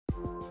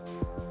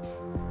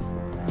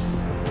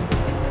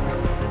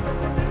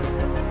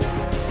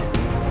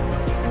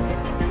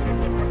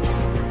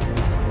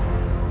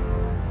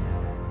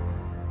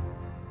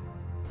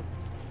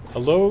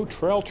Hello,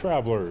 trail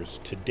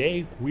travelers.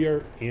 Today we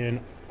are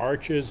in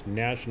Arches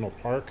National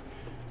Park,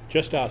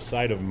 just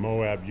outside of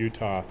Moab,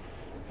 Utah,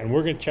 and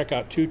we're going to check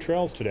out two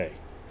trails today,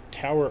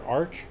 Tower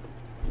Arch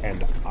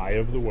and Eye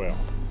of the Whale.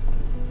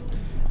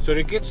 So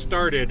to get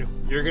started,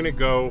 you're going to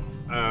go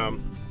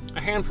a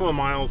handful of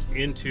miles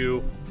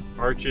into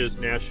Arches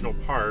National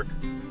Park,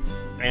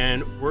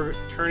 and we're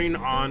turning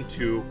on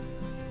to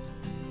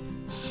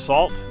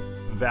Salt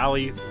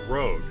Valley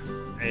Road,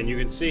 and you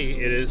can see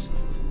it is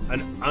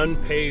an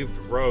unpaved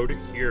road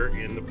here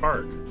in the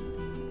park.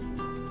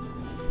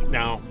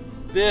 Now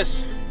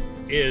this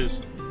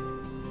is,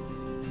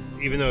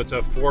 even though it's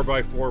a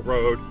 4x4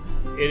 road,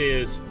 it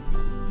is,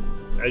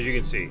 as you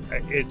can see,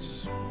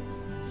 it's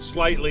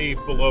slightly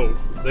below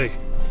the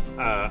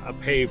a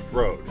paved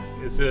road.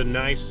 It's a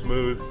nice,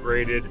 smooth,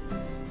 graded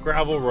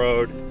gravel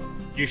road.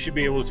 You should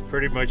be able to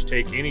pretty much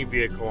take any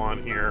vehicle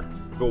on here,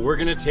 but we're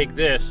going to take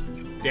this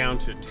down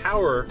to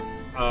Tower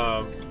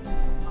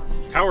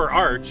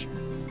Arch,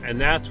 and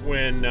that's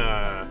when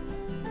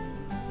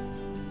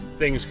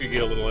things could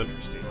get a little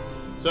interesting.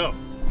 So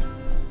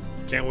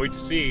can't wait to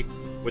see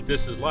what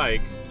this is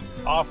like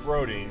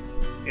off-roading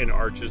in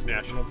Arches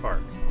National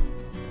Park.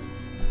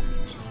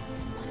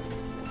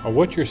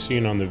 What you're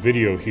seeing on the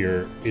video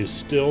here is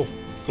still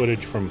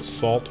footage from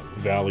Salt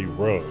Valley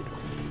Road.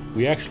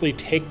 We actually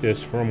take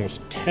this for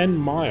almost 10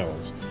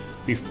 miles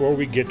before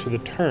we get to the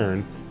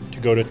turn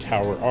to go to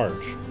Tower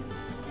Arch.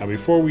 Now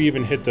before we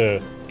even hit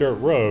the dirt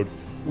road,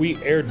 we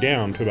aired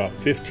down to about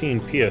 15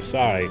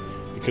 psi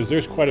because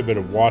there's quite a bit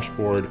of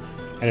washboard,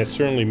 and it's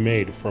certainly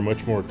made for a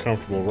much more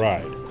comfortable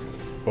ride.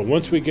 But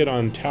once we get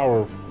on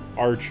Tower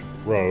Arch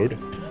Road,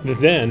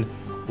 then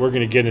we're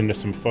going to get into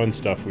some fun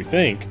stuff, we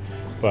think.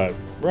 But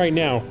right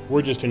now,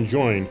 we're just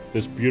enjoying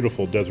this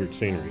beautiful desert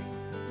scenery.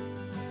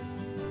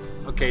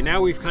 Okay,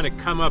 now we've kind of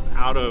come up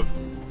out of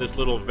this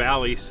little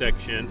valley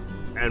section,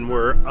 and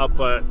we're up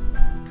at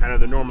kind of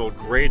the normal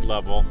grade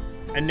level.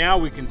 And now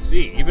we can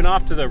see, even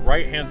off to the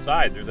right-hand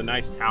side, there's a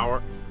nice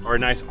tower or a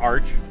nice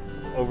arch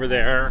over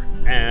there,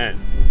 and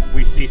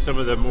we see some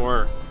of the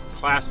more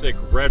classic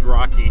red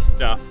rocky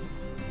stuff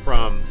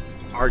from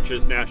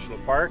Arches National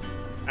Park.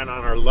 And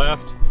on our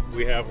left,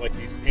 we have like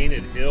these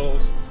painted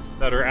hills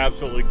that are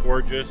absolutely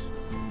gorgeous.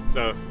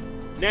 So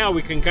now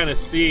we can kind of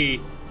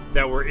see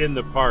that we're in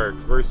the park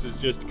versus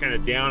just kind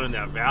of down in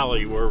that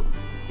valley where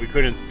we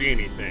couldn't see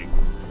anything.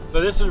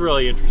 So this is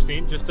really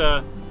interesting, just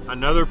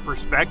another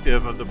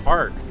perspective of the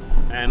park.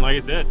 And like I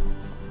said,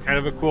 kind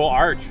of a cool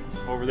arch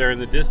over there in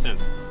the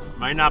distance.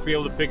 Might not be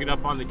able to pick it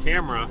up on the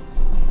camera,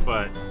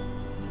 but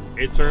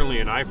it's certainly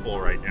an eyeful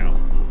right now.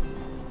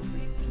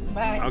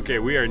 Bye. Okay,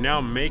 we are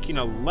now making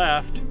a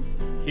left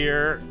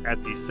here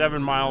at the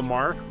 7-mile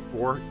mark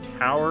for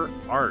Tower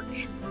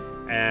Arch.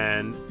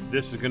 And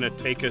this is gonna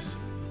take us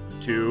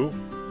to,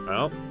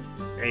 well,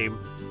 a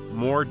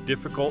more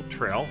difficult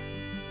trail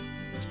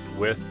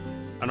with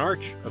an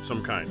arch of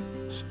some kind.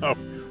 So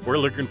we're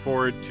looking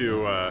forward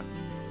to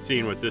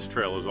seeing what this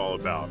trail is all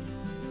about.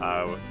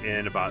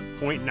 In about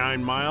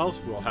 0.9 miles,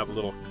 we'll have a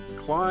little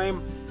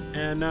climb,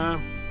 and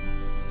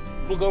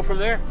we'll go from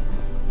there.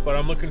 But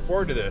I'm looking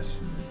forward to this.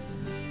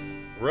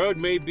 Road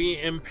may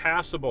be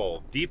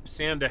impassable, deep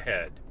sand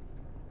ahead.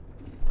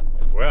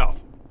 Well,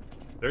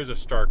 there's a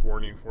stark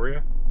warning for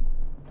you.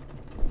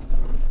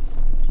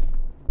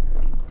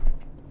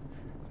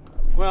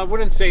 Well, I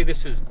wouldn't say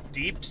this is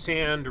deep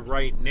sand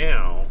right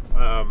now.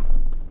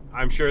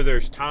 I'm sure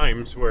there's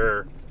times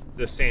where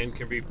the sand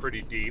can be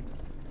pretty deep,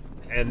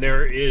 and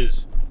there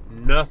is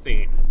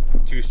nothing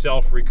to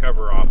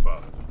self-recover off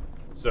of.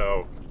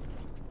 So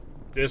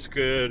this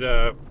could,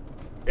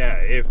 yeah,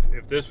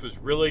 if this was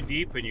really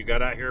deep and you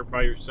got out here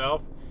by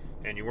yourself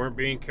and you weren't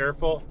being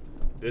careful,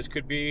 this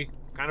could be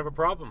kind of a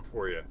problem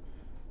for you.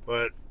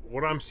 But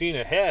what I'm seeing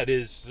ahead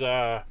is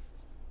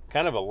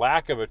kind of a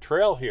lack of a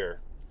trail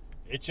here.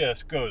 It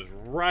just goes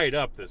right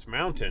up this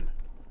mountain.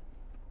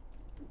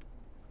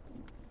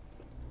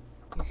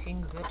 You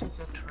think that is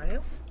a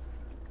trail?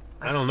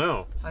 I don't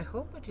know. I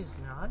hope it is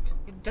not.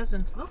 It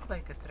doesn't look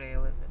like a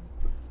trail even.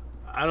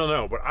 I don't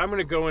know, but I'm going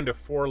to go into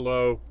 4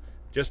 low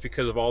just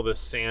because of all this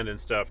sand and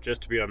stuff,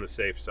 just to be on the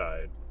safe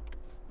side.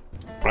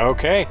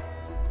 Okay,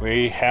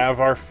 we have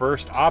our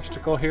first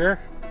obstacle here,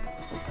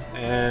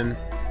 and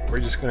we're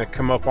just going to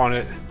come up on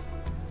it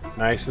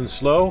nice and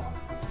slow.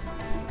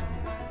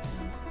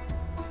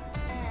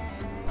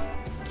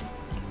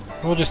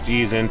 We'll just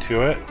ease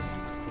into it.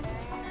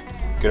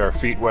 Get our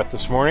feet wet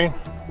this morning.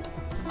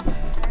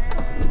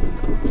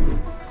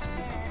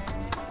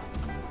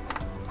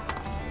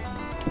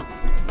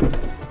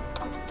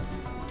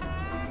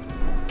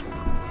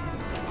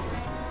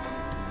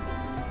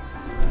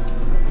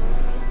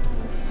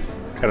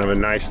 Kind of a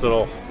nice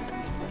little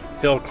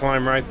hill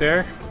climb right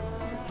there.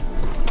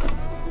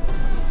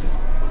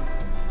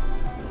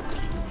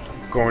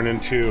 Going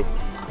into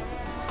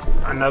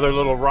another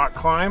little rock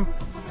climb.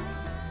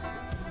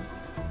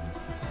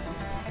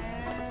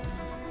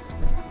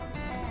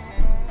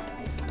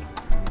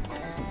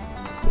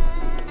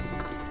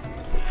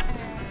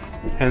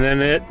 and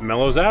then it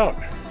mellows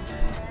out.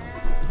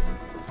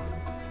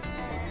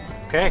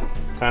 Okay,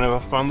 kind of a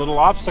fun little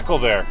obstacle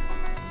there.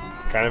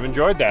 Kind of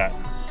enjoyed that.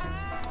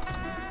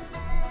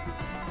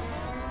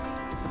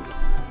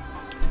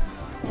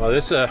 Well,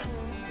 this is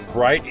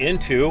right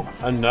into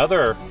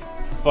another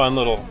fun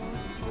little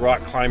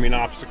rock climbing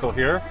obstacle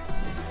here.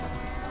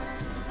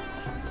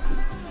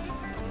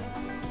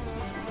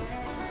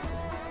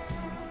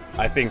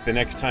 I think the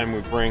next time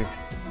we bring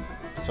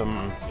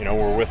some,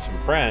 we're with some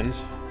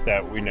friends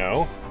that we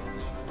know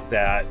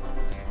that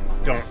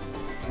don't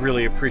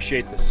really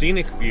appreciate the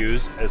scenic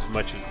views as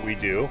much as we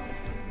do,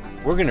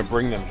 we're gonna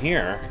bring them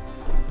here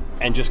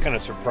and just kind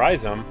of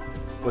surprise them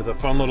with a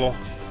fun little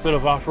bit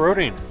of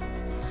off-roading.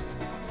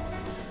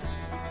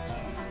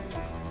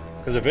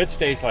 Because if it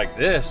stays like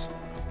this,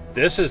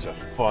 this is a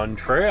fun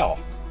trail.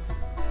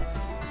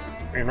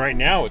 And right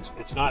now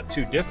it's not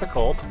too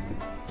difficult,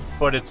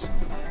 but it's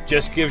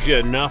just gives you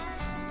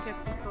enough.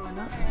 Technical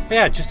enough?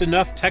 Yeah, just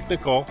enough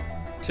technical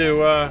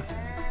to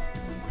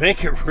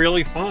make it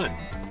really fun.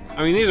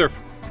 I mean,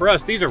 for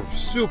us, these are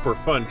super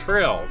fun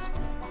trails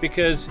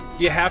because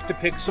you have to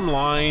pick some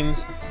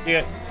lines.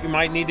 You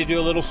might need to do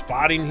a little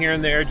spotting here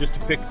and there just to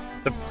pick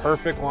the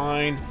perfect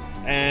line.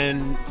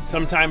 And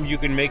sometimes you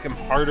can make them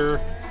harder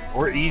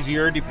or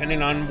easier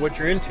depending on what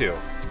you're into.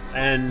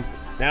 And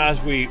now as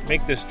we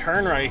make this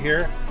turn right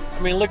here,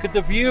 I mean, look at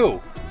the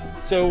view.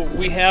 So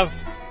we have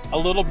a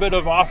little bit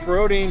of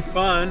off-roading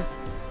fun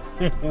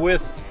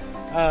with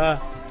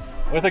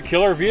a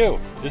killer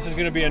view. This is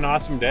gonna be an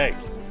awesome day.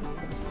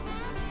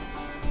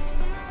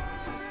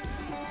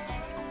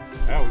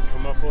 Now we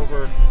come up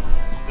over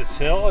this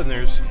hill and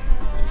there's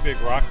this big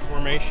rock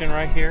formation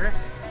right here.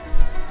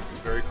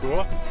 Very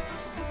cool.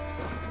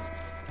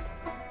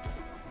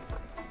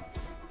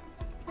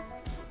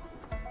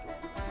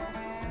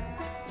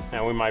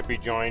 Now we might be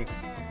joined.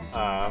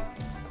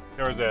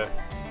 There was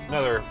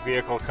another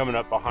vehicle coming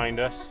up behind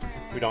us.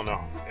 We don't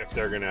know if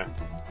they're gonna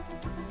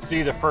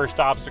see the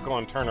first obstacle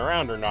and turn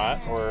around or not,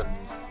 or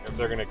if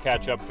they're gonna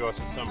catch up to us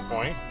at some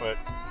point, but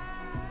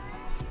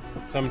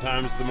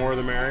sometimes the more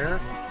the merrier.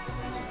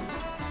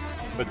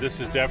 But this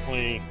is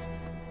definitely,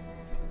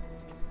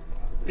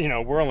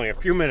 we're only a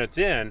few minutes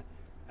in,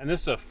 and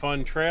this is a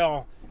fun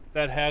trail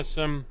that has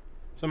some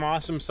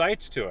awesome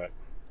sights to it.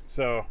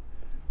 So,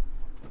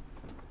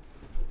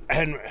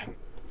 and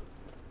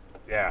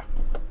yeah,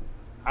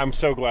 I'm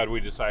so glad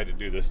we decided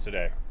to do this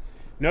today.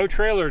 No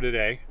trailer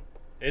today.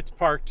 It's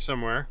parked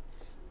somewhere.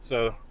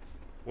 So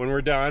when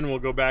we're done, we'll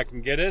go back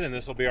and get it, and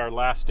this will be our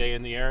last day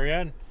in the area,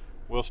 and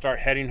we'll start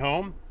heading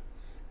home.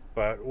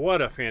 But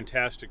what a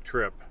fantastic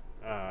trip.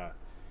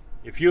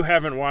 If you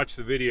haven't watched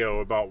the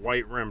video about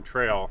White Rim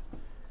Trail,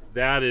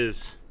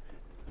 that's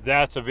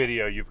a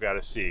video you've got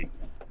to see.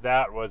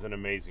 That was an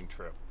amazing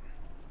trip.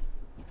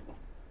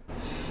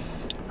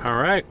 All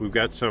right, we've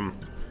got some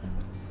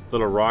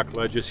little rock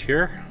ledges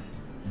here.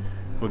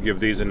 We'll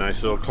give these a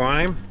nice little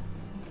climb.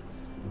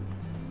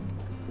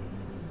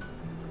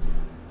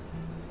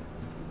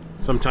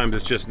 Sometimes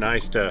it's just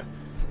nice to,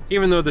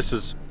 even though this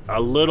is a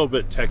little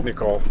bit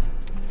technical,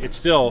 it's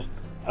still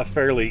a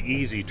fairly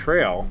easy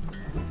trail,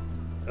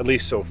 at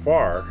least so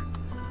far.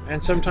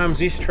 And sometimes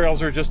these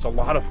trails are just a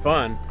lot of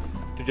fun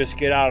to just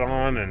get out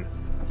on and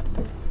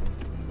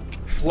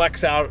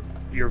flex out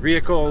your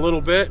vehicle a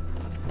little bit,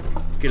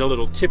 get a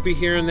little tippy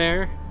here and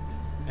there,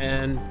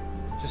 and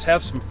just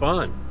have some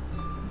fun.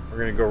 We're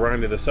gonna go run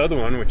into this other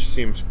one, which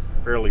seems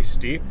fairly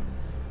steep.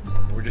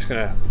 We're just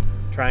gonna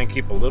try and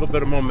keep a little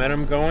bit of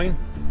momentum going.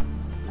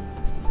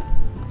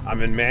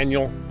 I'm in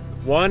manual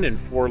 1 and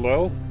 4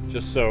 low,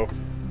 just so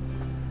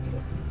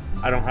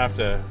I don't have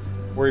to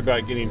worry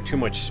about getting too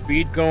much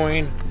speed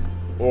going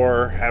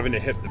or having to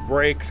hit the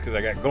brakes because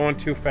I got going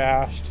too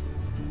fast.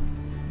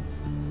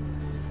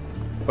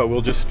 But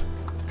we'll just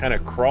kind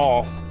of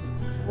crawl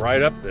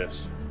right up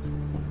this.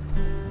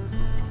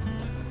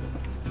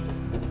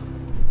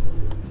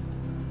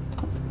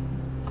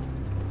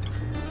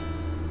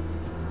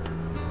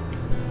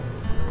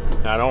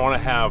 Now I don't want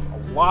to have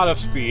a lot of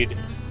speed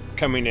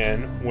coming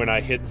in when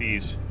I hit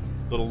these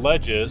little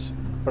ledges,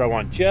 but I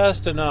want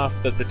just enough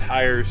that the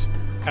tires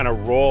kind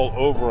of roll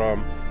over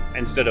them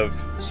instead of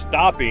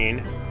stopping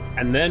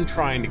and then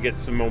trying to get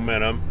some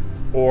momentum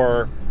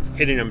or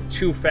hitting them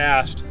too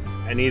fast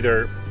and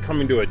either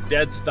coming to a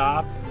dead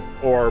stop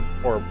or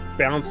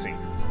bouncing.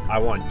 I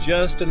want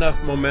just enough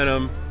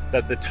momentum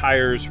that the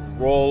tires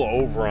roll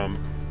over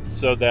them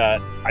so that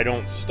I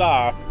don't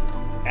stop,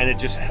 and it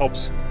just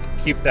helps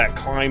keep that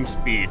climb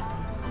speed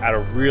at a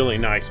really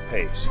nice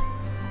pace.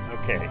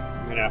 Okay,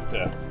 I'm gonna have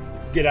to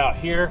get out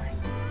here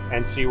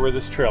and see where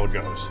this trail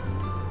goes.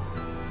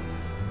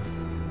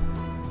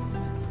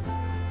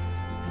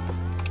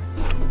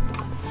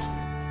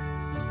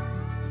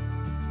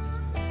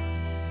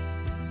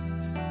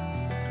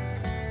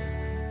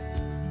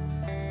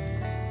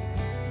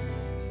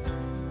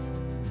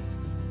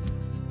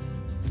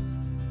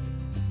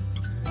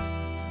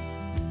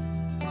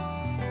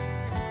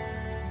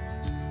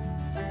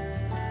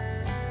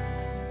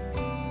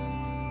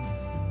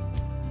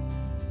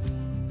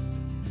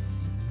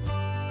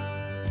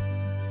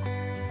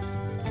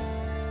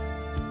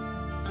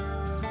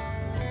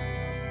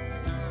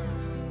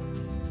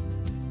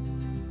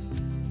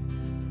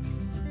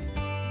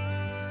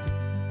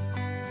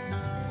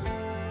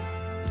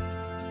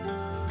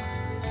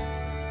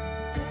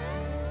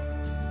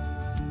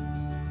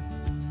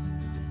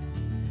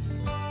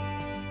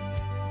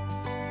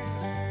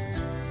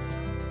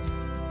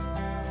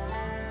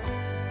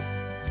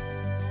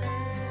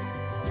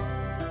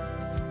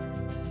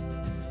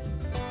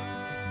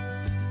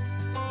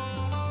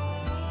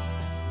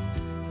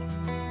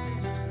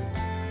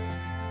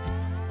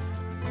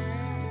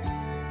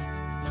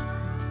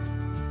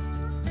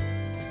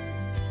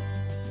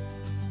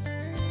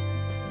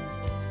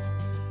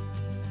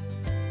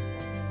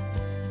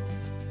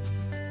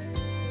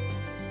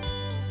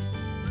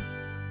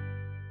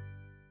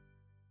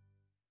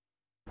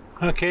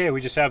 Okay, we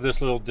just have this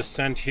little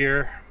descent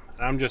here.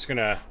 I'm just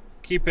gonna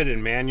keep it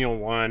in manual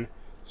 1,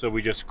 so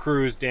we just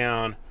cruise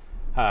down,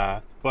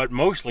 but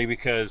mostly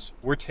because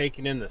we're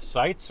taking in the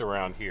sights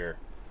around here.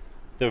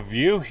 The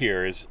view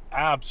here is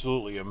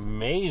absolutely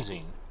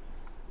amazing.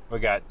 We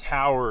got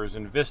towers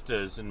and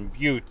vistas and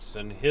buttes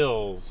and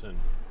hills and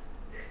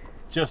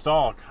just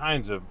all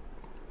kinds of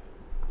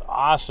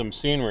awesome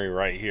scenery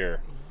right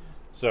here.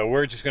 So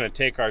we're just going to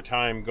take our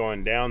time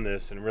going down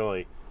this and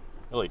really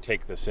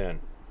take this in.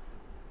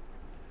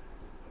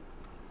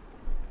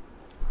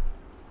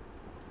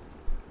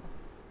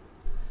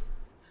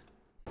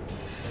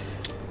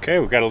 Okay,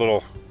 we've got a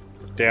little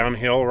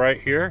downhill right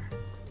here.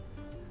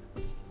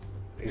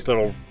 These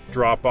little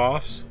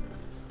drop-offs.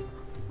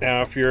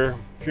 Now if you're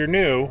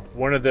new,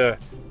 one of the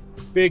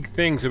big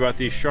things about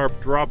these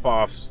sharp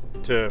drop-offs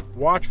to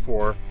watch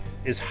for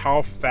is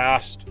how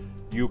fast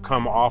you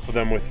come off of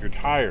them with your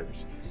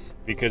tires.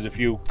 Because if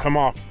you come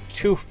off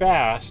too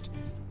fast,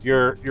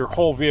 your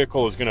whole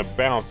vehicle is going to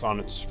bounce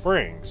on its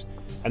springs,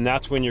 and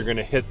that's when you're going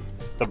to hit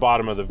the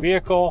bottom of the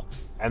vehicle.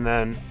 And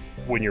then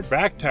when your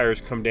back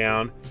tires come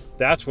down,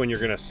 that's when you're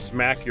going to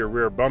smack your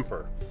rear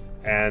bumper.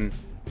 And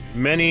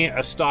many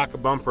a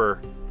stock bumper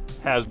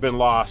has been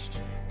lost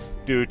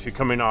due to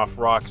coming off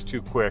rocks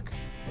too quick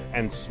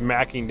and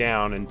smacking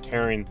down and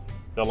tearing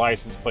the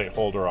license plate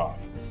holder off.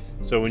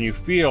 So when you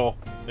feel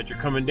that you're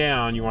coming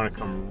down, you want to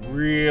come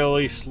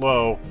really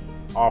slow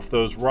off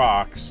those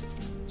rocks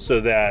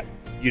so that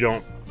you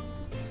don't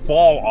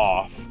fall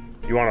off.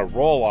 You want to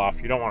roll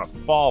off, you don't want to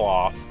fall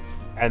off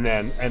and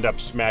then end up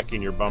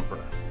smacking your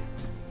bumper.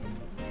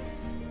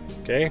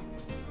 Okay?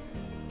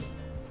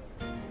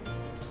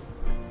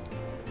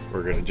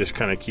 We're going to just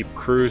kind of keep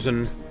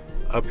cruising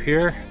up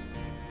here.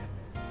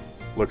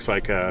 Looks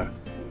like a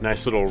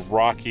nice little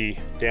rocky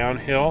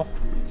downhill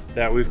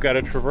that we've got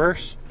to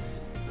traverse.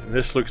 And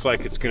this looks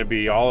like it's going to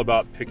be all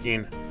about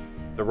picking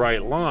the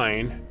right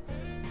line,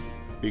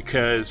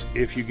 because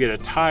if you get a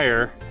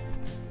tire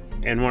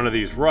in one of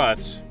these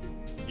ruts,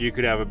 you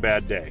could have a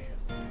bad day.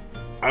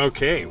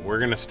 Okay, we're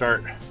going to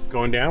start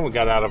going down. We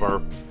got out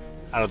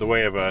of the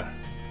way of a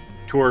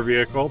tour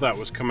vehicle that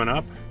was coming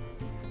up.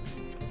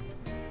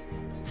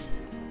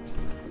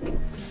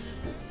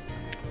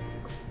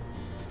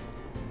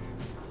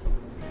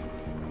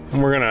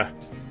 And we're gonna,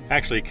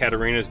 actually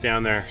Katarina's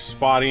down there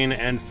spotting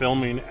and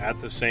filming at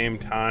the same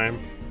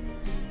time.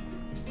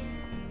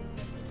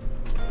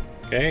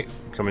 Okay,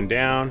 coming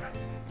down.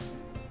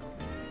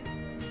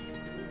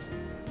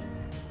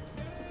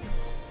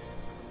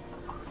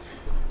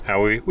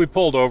 Now we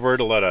pulled over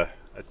to let a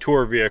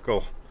tour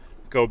vehicle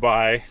go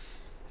by,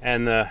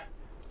 and the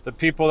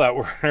people that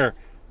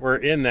were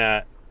in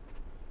that,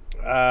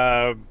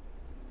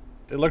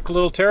 they looked a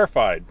little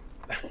terrified,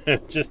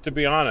 just to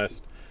be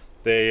honest.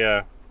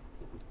 They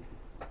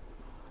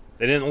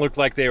didn't look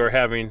like they were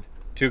having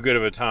too good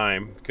of a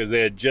time, because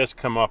they had just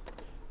come up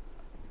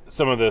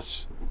some of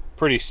this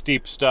pretty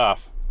steep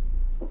stuff.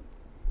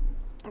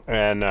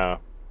 And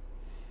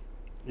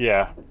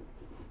yeah,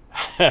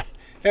 it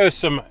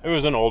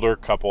was an older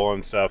couple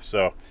and stuff,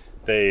 so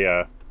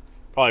they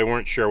probably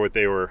weren't sure what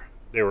they were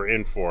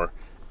in for.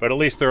 But at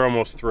least they're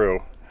almost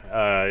through.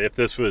 If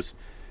this was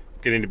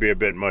getting to be a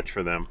bit much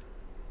for them.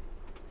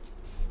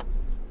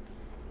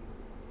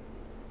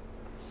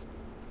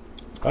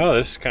 Oh,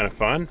 this is kind of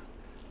fun.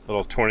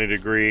 Little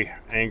 20-degree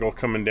angle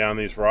coming down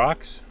these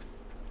rocks.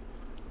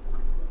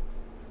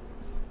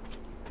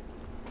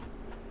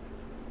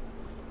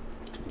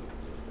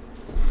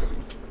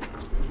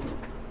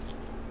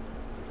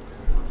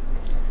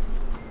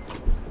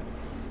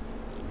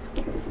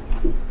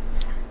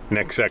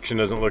 Next section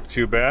doesn't look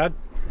too bad.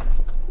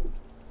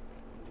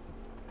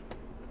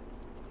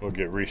 We'll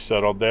get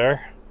resettled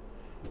there.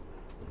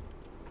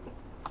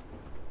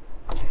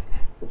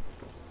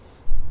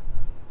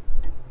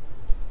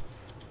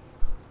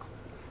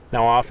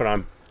 Now often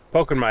I'm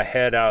poking my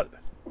head out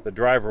the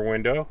driver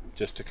window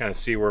just to kind of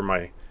see where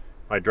my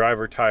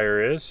driver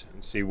tire is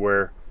and see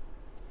where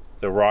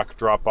the rock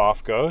drop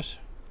off goes.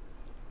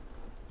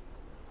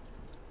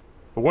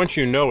 But once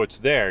you know it's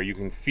there, you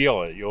can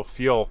feel it. You'll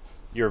feel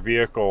your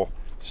vehicle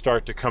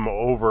start to come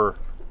over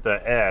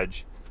the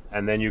edge,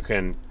 and then you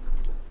can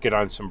get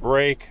on some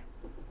brake,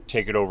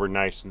 take it over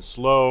nice and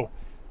slow,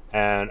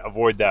 and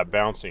avoid that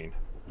bouncing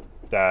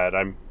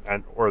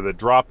or the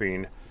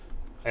dropping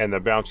and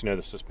the bouncing of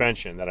the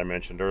suspension that I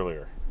mentioned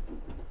earlier.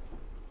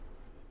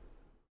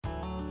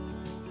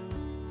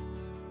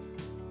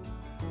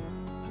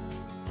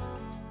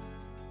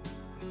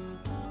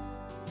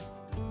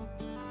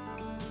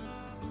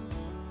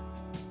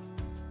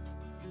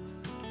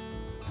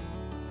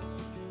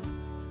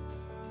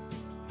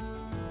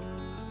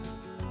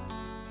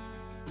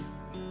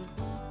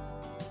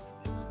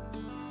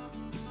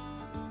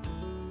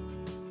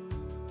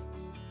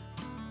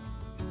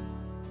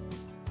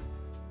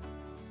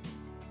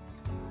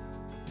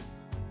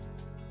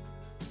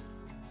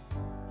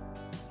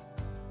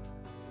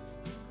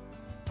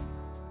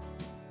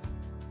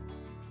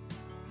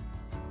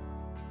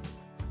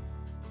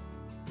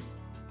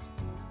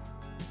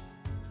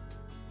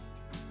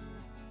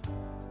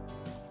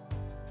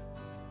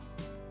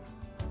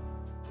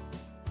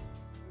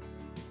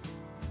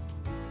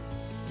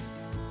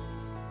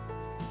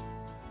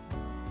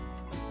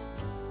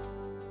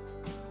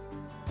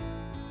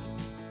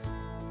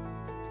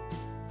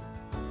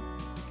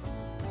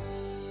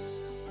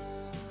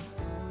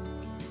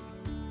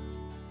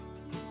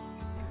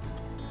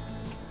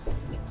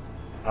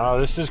 Oh,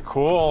 this is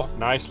cool.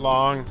 Nice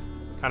long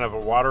kind of a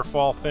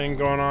waterfall thing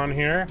going on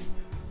here.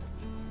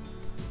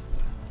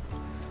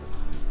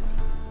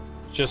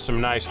 Just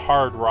some nice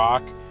hard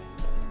rock.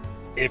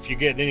 If you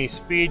get any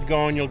speed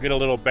going, you'll get a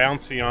little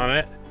bouncy on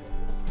it,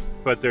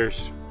 but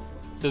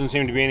doesn't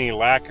seem to be any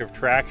lack of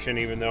traction,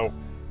 even though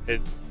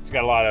it's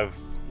got a lot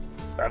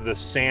of the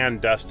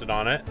sand dusted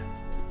on it.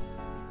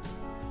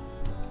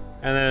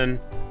 And then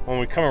when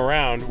we come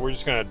around, we're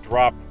just gonna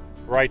drop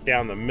right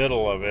down the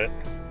middle of it.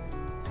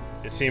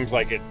 It seems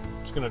like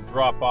it's gonna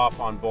drop off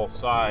on both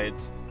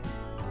sides,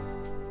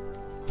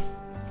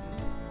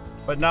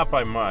 but not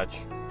by much.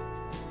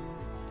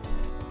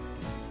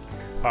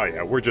 Oh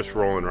yeah, we're just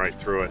rolling right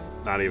through it.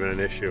 Not even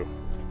an issue.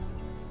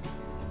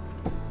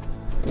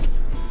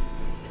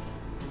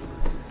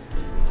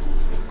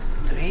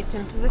 Straight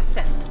into the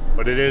sand.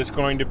 But it is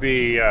going to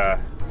be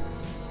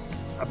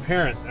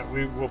apparent that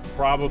we will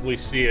probably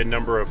see a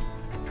number of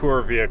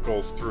tour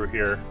vehicles through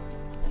here.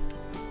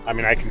 I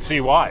mean, I can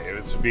see why.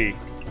 This would be,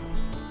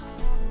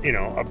 you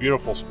know, a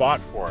beautiful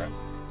spot for it.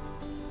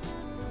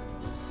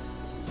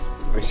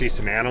 We see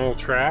some animal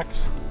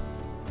tracks.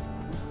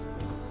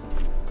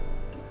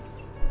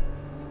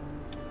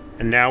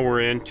 And now we're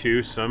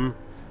into some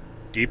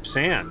deep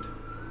sand.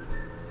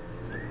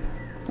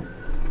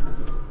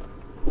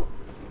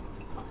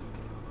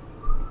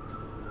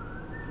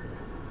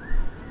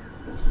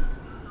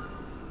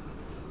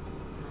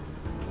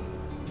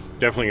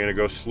 Definitely going to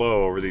go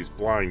slow over these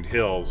blind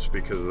hills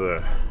because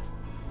of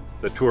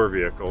the tour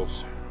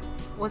vehicles.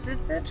 Was it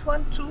that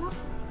one too?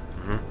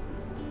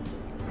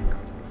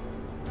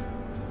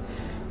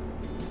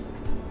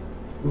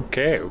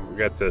 Okay, we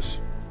got this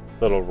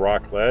little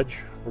rock ledge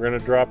we're going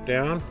to drop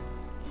down.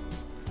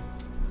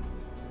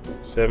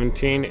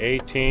 17,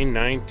 18,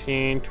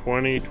 19,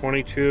 20,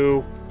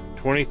 22,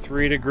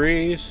 23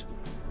 degrees.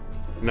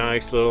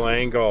 Nice little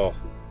angle.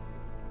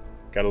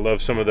 Gotta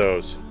love some of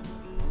those.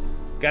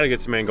 Gotta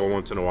get some angle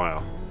once in a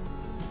while.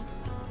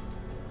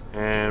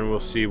 And we'll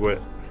see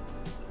what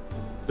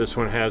this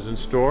one has in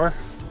store.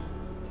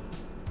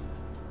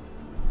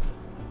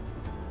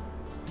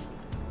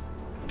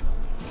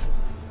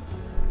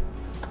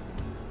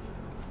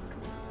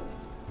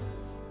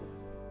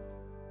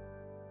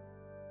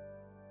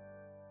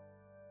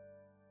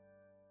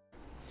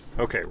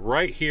 Okay,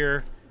 right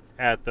here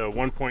at the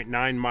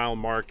 1.9 mile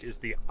mark is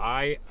the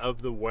Eye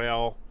of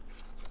Whale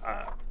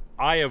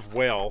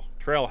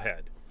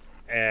trailhead.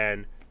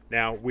 And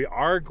now we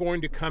are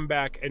going to come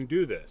back and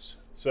do this.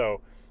 So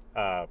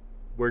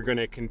we're going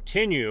to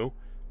continue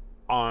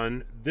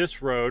on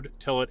this road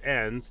till it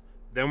ends.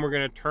 Then we're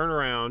going to turn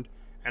around,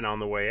 and on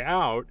the way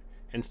out,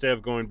 instead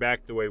of going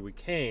back the way we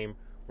came,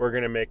 we're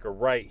going to make a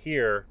right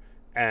here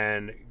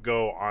and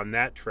go on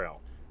that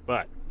trail.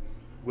 But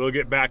we'll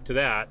get back to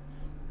that.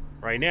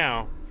 Right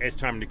now, it's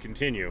time to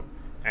continue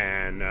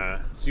and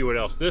see what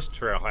else this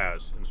trail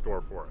has in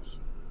store for us.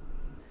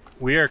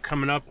 We are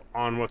coming up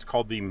on what's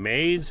called the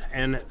Maze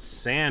and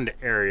Sand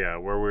area,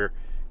 where we're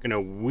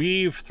gonna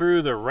weave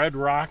through the red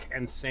rock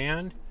and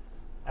sand.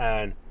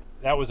 And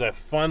that was a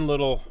fun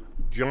little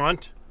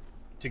jaunt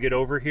to get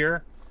over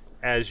here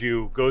as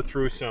you go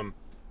through some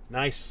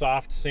nice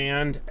soft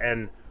sand.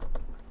 And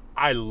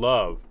I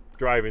love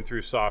driving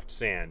through soft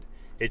sand.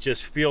 It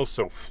just feels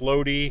so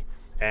floaty,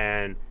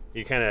 and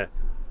you kind of,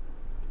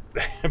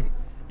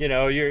 you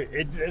know,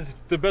 it's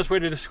the best way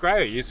to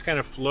describe it. It's kind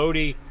of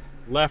floaty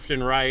left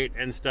and right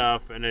and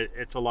stuff, and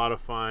it's a lot of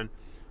fun.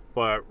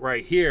 But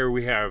right here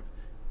we have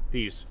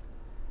these,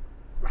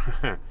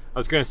 I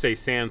was going to say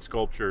sand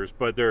sculptures,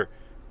 but they're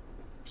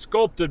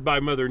sculpted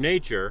by Mother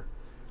Nature,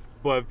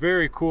 but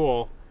very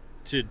cool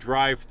to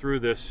drive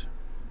through this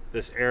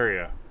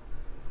area.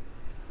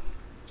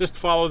 Just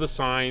follow the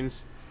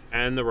signs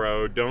and the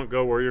road. Don't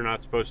go where you're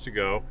not supposed to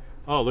go.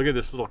 Oh, look at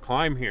this little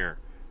climb here.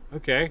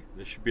 Okay,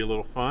 this should be a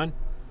little fun.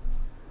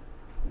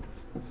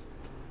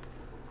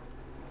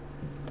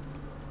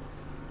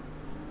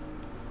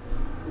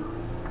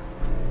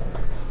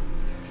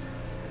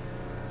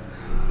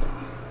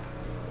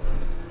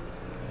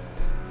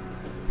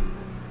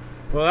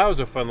 Well, that was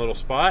a fun little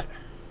spot.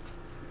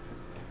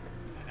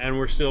 And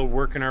we're still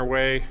working our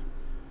way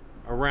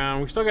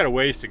around. We still got a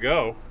ways to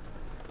go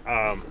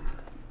to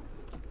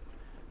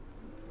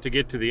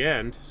get to the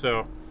end.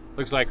 So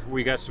looks like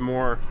we got some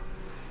more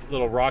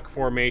little rock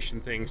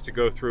formation things to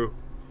go through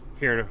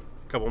here in a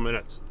couple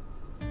minutes.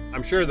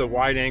 I'm sure the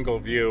wide angle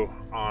view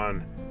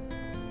on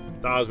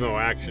the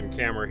Osmo Action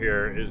camera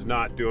here is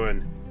not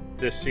doing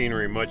this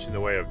scenery much in the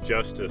way of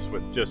justice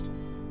with just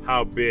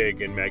how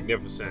big and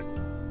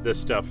magnificent this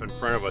stuff in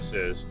front of us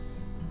is.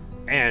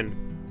 And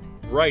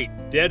right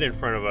dead in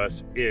front of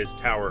us is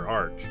Tower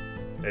Arch.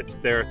 It's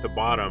there at the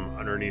bottom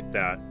underneath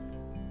that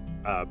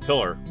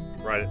pillar,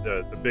 right at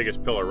the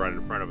biggest pillar right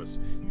in front of us.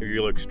 If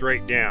you look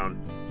straight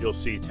down, you'll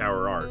see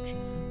Tower Arch.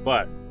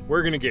 But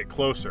we're gonna get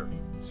closer,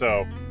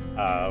 so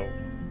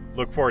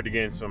look forward to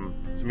getting some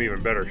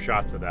even better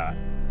shots of that.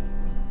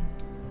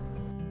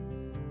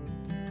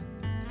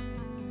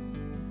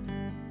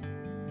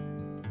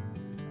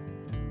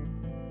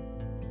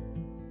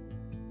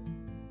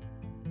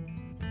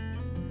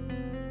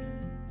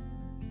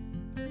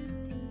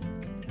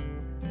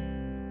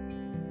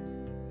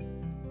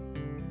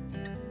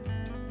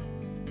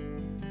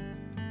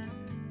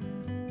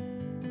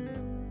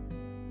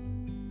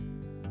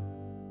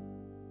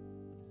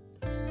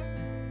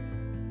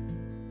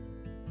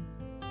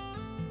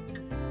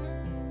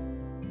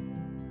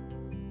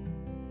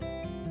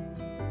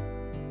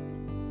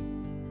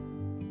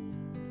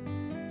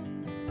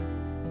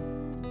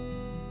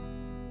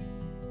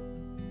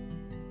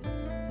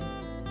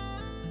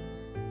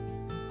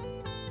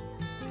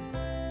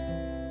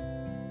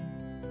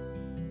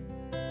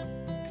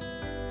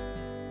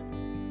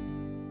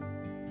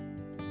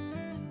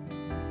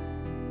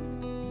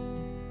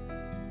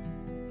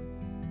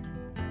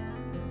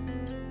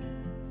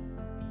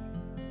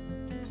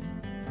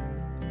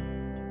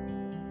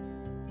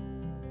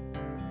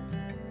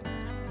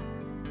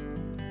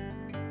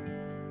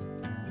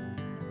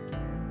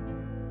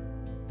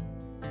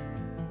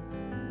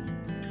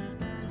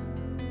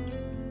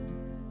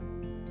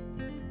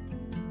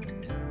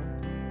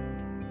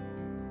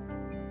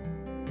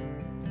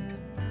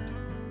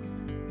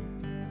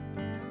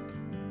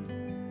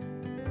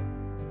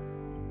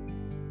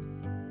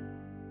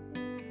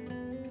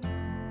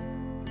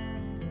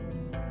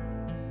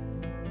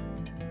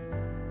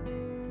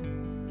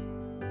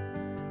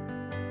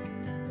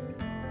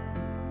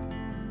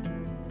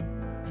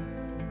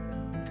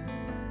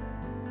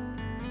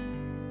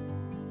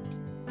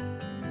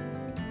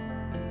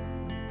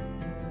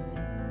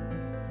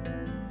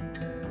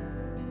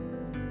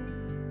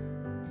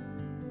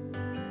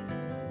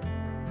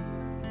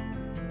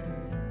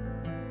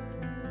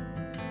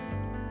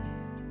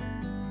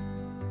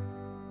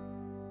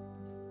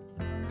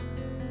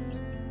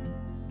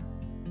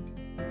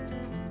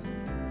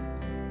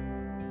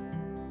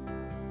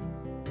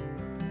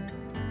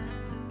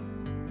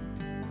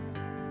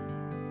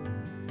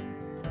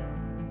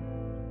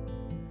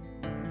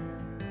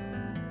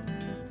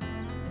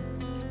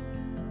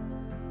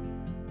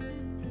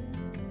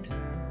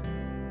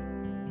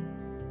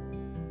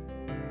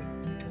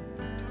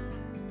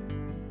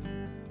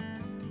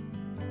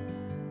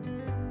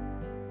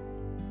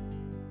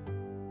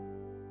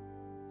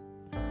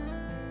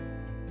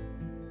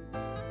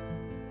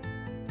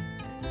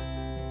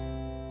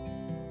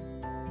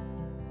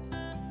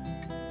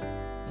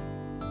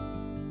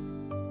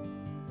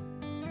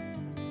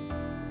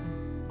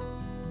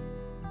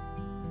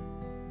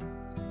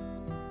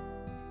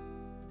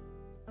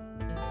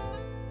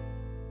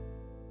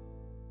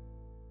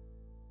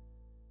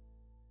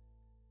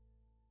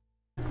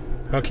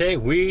 Okay,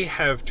 we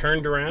have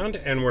turned around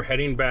and we're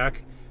heading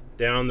back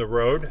down the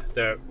road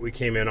that we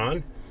came in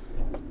on.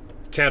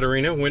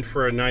 Katerina went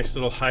for a nice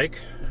little hike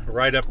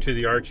right up to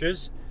the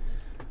arches.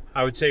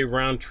 I would say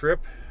round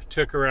trip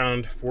took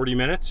around 40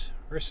 minutes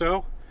or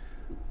so.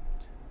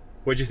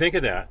 What'd you think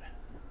of that?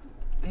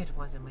 It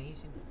was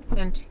amazing.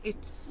 And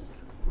it's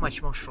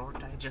much more short.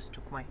 I just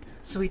took my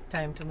sweet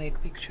time to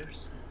make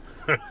pictures.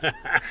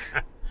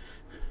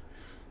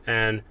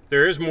 And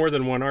there is more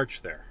than one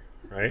arch there,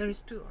 right? There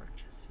is 2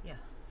 arches, yeah.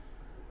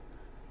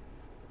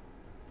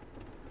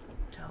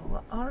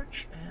 Tower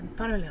arch and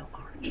parallel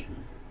arch.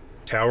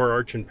 Tower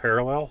arch and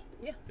parallel?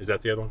 Yeah. Is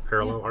that the other one?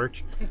 Parallel Yeah.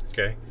 arch? Yeah.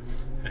 Okay.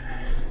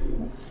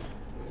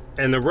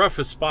 And the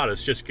roughest spot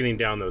is just getting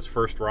down those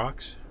first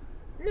rocks?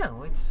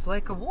 No, it's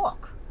like a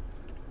walk.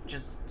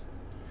 Just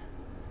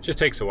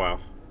Takes a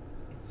while.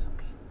 it's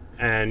okay.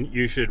 And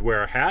you should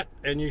wear a hat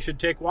and you should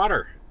take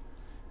water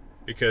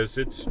because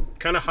it's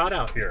kind of hot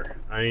out here.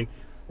 I mean,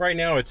 right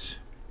now it's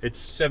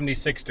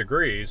 76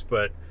 degrees,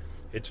 but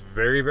it's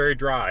very, very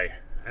dry,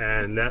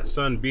 and that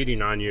sun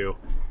beating on you,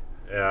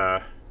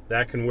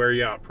 that can wear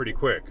you out pretty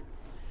quick.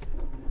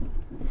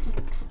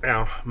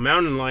 Now,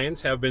 mountain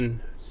lions have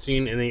been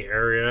seen in the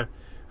area.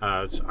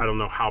 I don't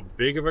know how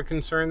big of a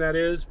concern that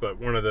is, but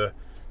one of the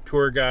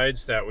tour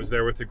guides that was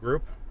there with the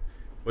group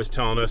was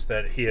telling us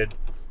that he had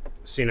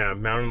seen a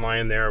mountain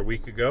lion there a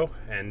week ago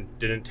and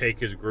didn't take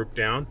his group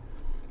down.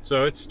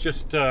 So it's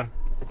just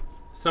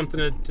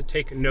something to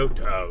take note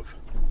of.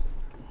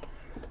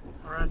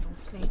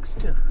 Rattlesnakes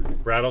too.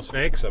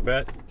 Rattlesnakes, I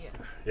bet.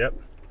 Yes. Yep.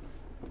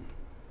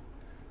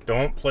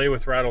 Don't play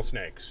with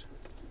rattlesnakes.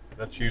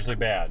 That's usually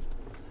bad.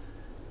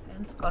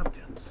 And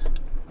scorpions.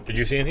 Did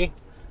you see any?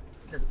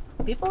 The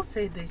people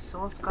say they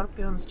saw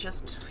scorpions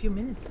just a few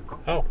minutes ago.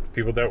 Oh,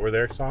 people that were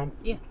there saw them?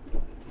 Yeah.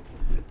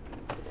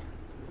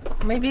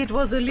 Maybe it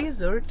was a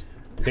lizard.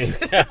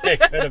 Yeah, it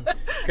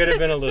could have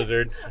been a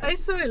lizard. I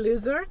saw a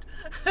lizard.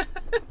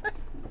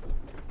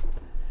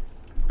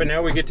 But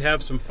now we get to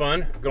have some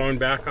fun going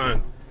back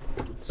on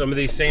some of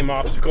these same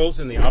obstacles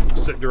in the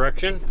opposite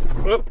direction.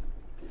 Whoop.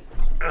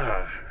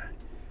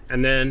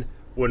 And then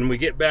when we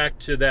get back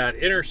to that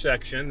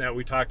intersection that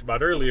we talked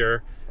about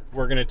earlier,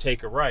 we're going to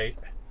take a right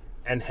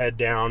and head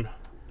down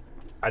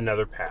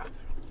another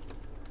path.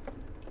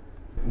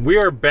 We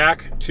are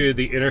back to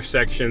the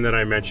intersection that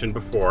I mentioned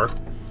before.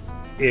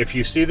 If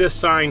you see this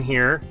sign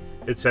here,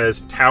 it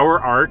says Tower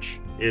Arch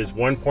is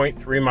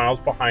 1.3 miles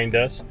behind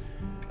us.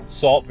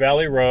 Salt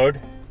Valley Road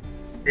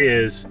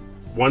is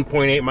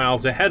 1.8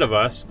 miles ahead of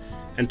us.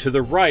 And to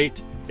the right,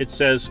 it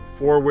says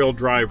 4-wheel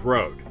drive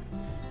road.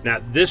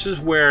 Now, this is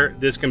where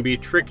this can be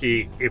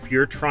tricky if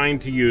you're trying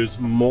to use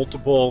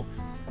multiple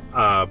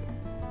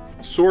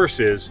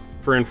sources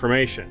for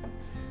information.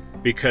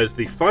 Because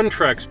the Fun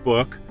Treks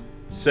book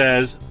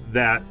says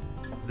that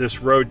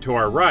this road to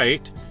our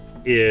right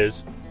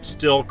is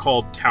still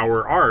called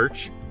Tower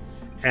Arch,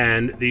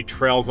 and the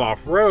Trails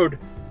Off-Road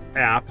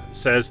app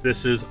says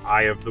this is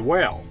Eye of the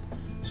Whale.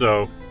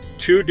 So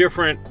 2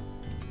 different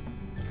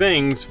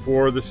things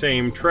for the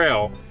same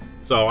trail.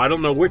 So I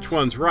don't know which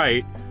one's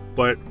right,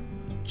 but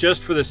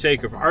just for the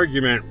sake of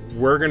argument,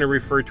 we're going to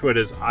refer to it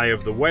as Eye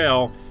of the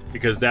Whale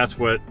because that's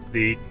what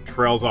the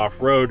Trails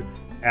Off-Road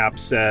app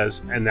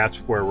says, and that's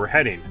where we're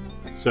heading.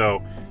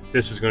 So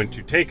this is going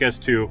to take us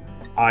to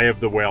Eye of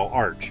the Whale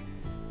Arch.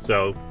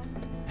 So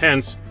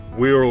hence,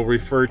 we will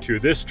refer to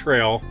this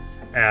trail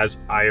as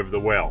Eye of the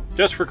Whale,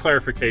 just for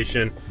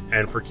clarification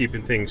and for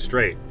keeping things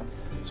straight.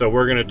 So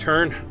we're going to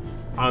turn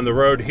on the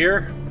road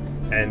here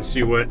and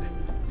see what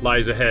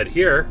lies ahead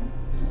here.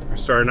 We're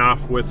starting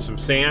off with some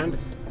sand.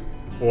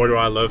 Boy, do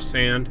I love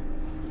sand.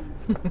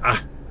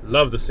 I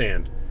love the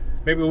sand.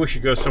 Maybe we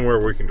should go somewhere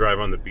where we can drive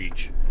on the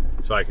beach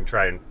so I can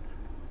try and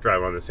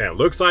drive on the sand.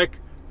 Looks like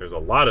there's a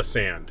lot of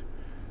sand.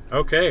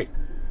 Okay.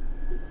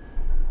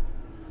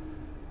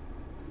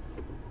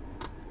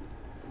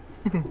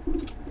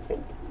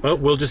 Well,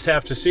 we'll just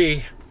have to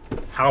see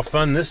how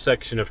fun this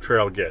section of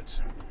trail gets.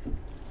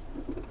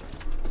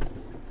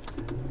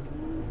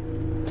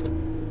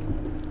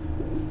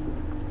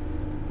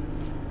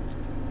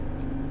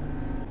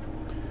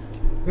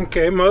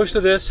 Okay, most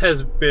of this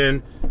has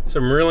been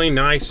some really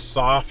nice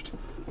soft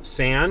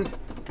sand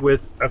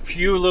with a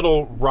few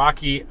little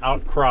rocky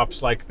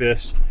outcrops like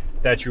this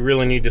that you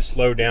really need to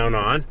slow down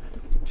on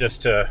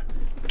just to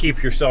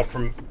keep yourself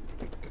from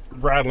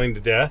rattling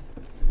to death.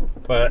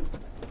 But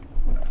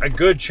a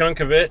good chunk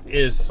of it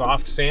is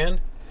soft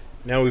sand.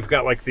 Now we've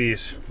got like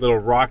these little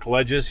rock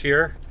ledges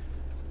here.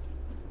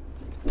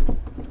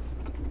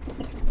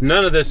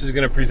 None of this is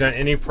going to present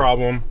any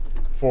problem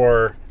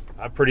for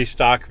a pretty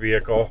stock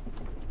vehicle.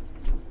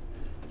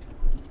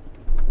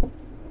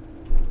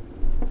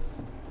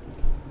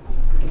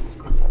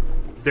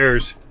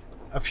 There's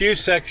a few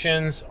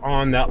sections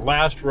on that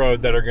last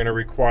road that are going to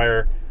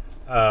require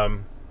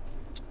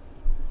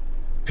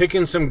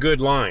picking some good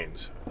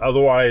lines.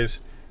 Otherwise,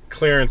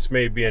 clearance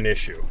may be an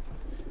issue.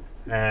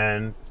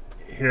 And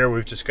here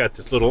we've just got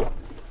this little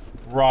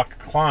rock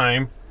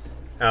climb.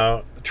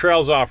 Now,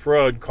 Trails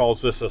Off-Road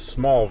calls this a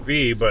small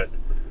V, but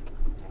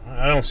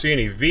I don't see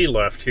any V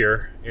left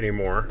here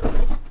anymore.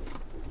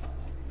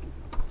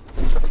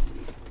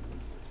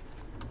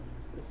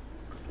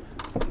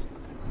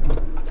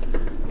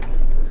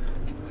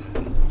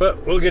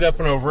 But we'll get up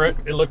and over it.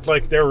 It looked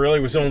like there really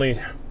was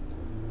only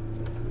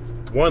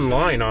one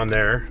line on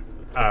there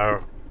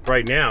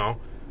right now.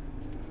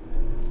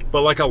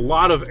 But like a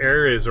lot of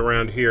areas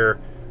around here,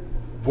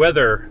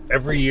 weather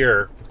every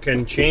year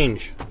can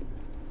change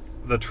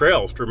the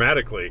trails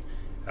dramatically.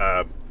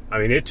 I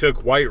mean, it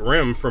took White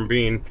Rim from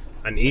being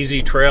an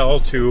easy trail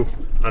to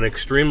an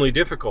extremely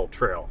difficult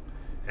trail.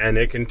 And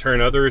it can turn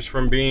others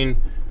from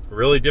being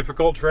really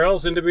difficult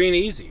trails into being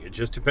easy. It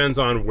just depends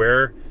on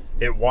where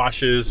it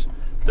washes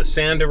the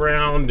sand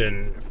around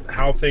and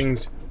how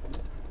things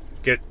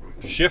get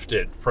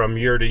shifted from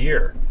year to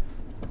year.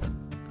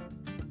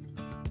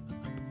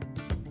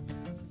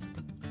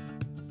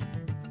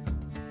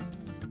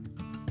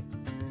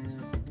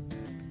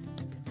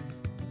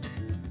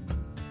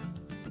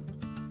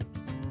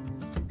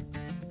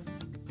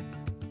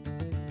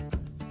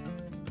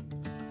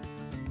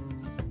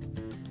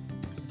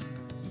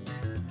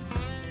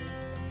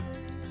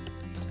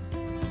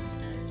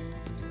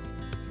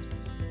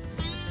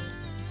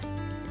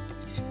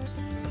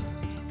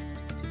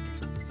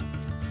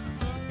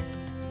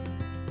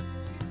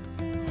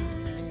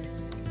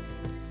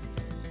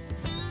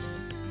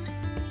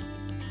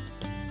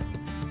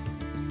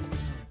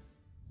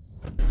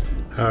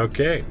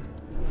 Okay,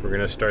 we're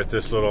gonna start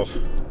this little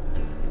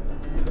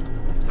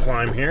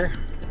climb here.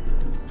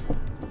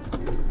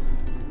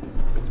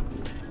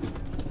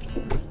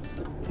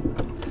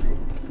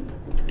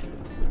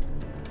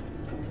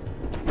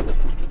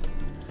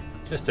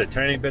 Just a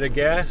tiny bit of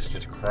gas,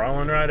 just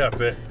crawling right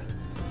up it.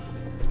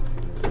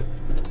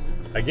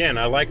 Again,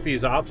 I like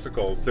these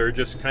obstacles. They're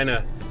just kind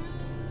of,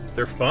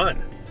 they're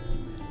fun.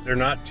 They're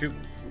not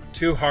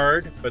too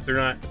hard, but they're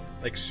not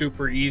like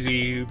super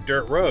easy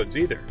dirt roads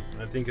either.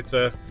 I think it's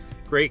a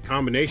great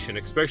combination,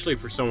 especially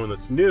for someone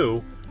that's new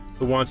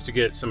who wants to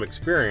get some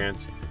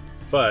experience.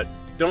 But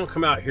don't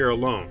come out here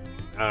alone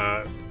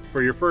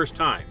for your first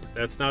time.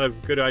 That's not a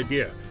good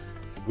idea.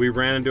 We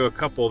ran into a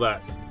couple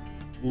that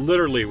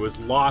literally was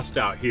lost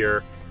out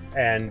here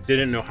and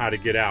didn't know how to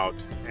get out,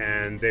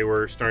 and they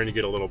were starting to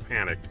get a little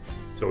panicked.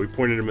 So we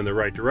pointed them in the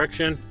right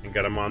direction and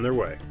got them on their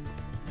way.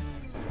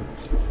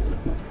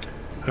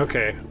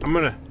 Okay, I'm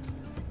gonna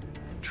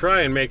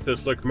try and make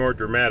this look more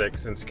dramatic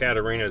since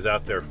Katarina's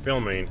out there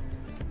filming.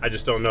 I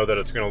just don't know that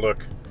it's gonna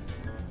look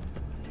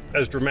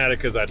as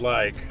dramatic as I'd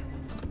like.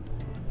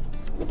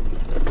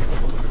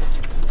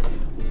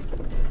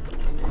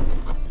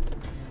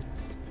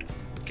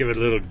 Give it a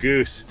little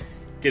goose,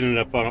 getting it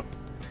up on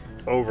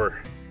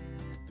over.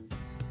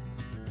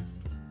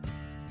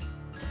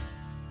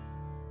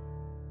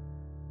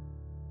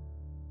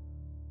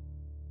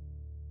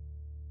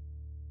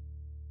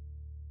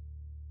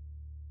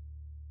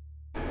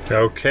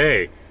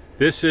 Okay,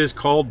 this is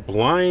called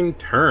Blind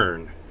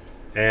Turn,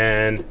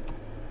 and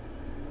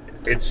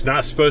it's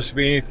not supposed to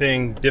be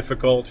anything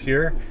difficult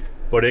here,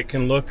 but it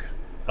can look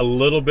a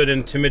little bit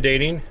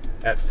intimidating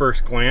at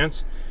first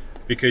glance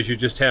because you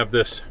just have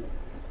this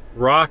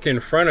rock in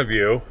front of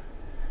you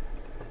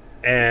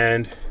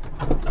and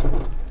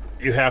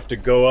you have to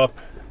go up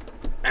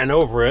and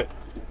over it.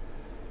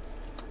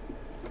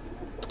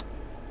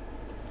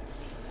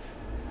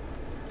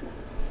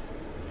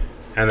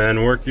 And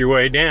then work your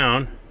way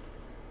down.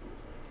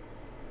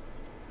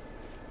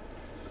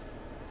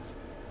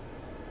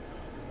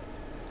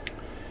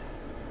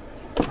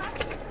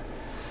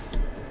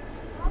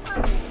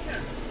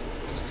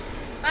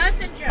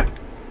 Passenger,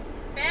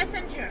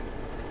 passenger,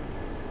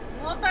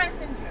 no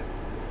passenger,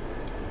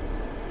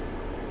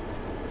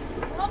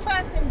 no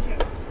passenger.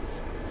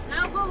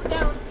 Now go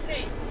down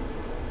straight.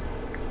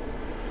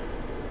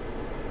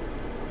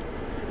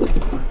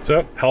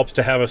 So, helps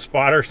to have a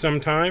spotter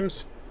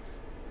sometimes.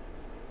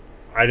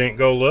 I didn't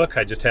go look,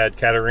 I just had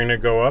Katarina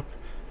go up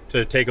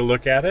to take a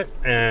look at it,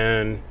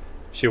 and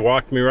she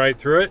walked me right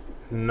through it.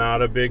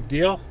 Not a big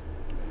deal.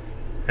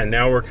 And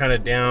now we're kind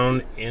of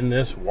down in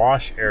this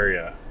wash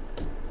area.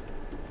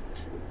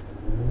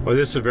 Well,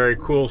 this is a very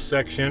cool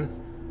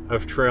section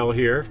of trail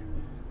here.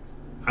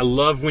 I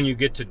love when you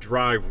get to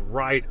drive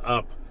right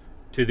up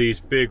to these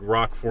big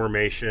rock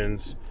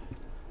formations.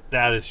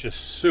 That is just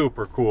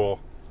super cool.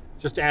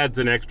 Just adds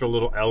an extra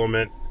little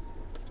element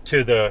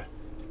to the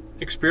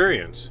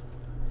experience.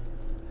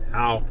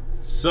 Now,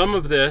 some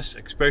of this,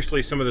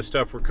 especially some of the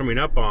stuff we're coming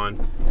up on,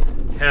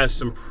 has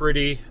some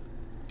pretty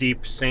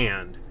deep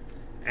sand.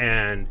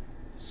 And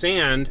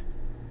sand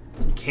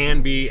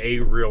can be a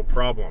real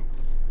problem.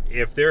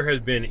 If there has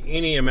been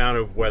any amount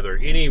of weather,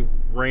 any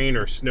rain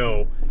or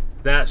snow,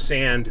 that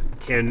sand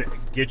can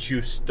get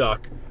you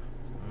stuck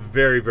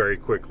very, very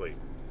quickly.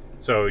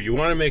 So you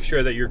want to make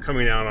sure that you're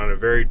coming out on a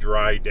very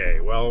dry day.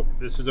 Well,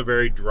 this is a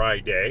very dry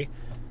day,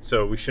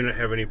 so we shouldn't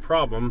have any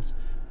problems.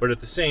 But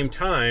at the same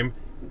time,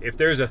 if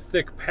there's a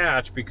thick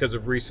patch because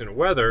of recent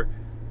weather,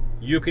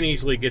 you can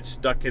easily get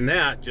stuck in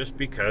that just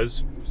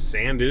because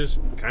sand is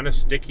kind of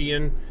sticky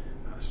and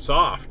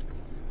soft.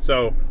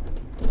 So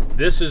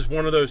this is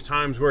one of those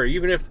times where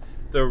even if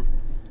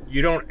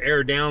you don't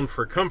air down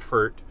for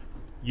comfort,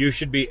 you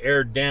should be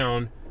aired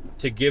down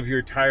to give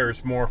your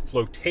tires more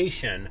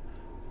flotation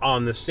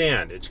on the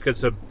sand. It's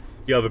because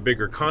you have a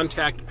bigger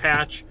contact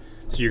patch,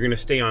 so you're going to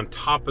stay on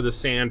top of the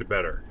sand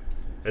better.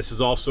 This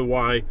is also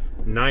why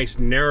nice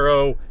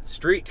narrow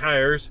street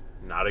tires,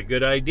 not a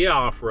good idea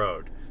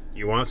off-road.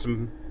 You want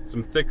some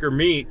thicker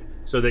meat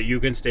so that you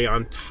can stay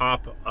on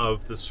top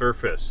of the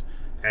surface.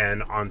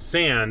 And on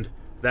sand,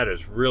 that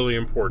is really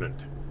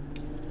important.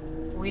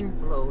 Wind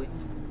blowing.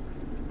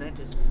 That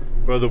is...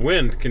 Well, the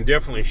wind can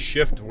definitely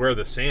shift where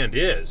the sand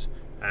is,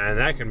 and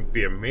that can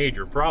be a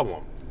major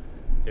problem.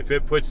 If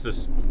it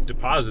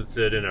deposits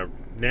it in a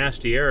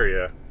nasty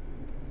area,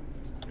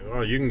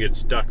 well, you can get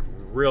stuck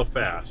real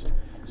fast.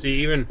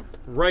 See, even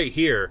right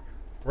here,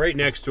 right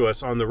next to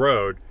us on the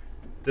road,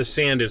 the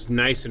sand is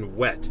nice and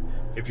wet.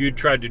 If you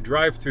tried to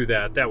drive through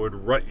that, that would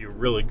rut you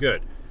really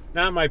good.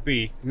 Now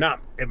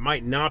it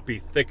might not be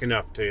thick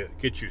enough to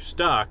get you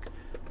stuck,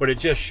 but it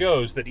just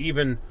shows that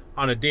even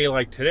on a day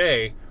like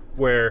today,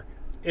 where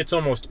it's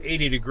almost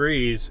 80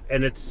 degrees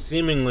and it's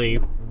seemingly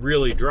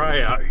really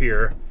dry out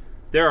here,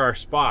 there are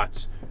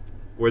spots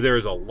where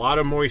there's a lot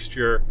of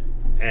moisture,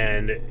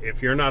 and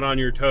if you're not on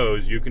your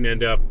toes, you can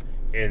end up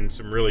in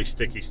some really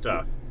sticky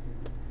stuff.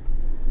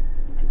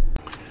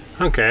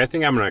 Okay, I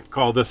think I'm going to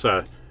call this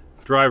a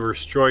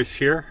driver's choice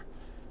here.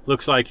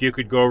 Looks like you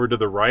could go over to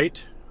the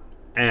right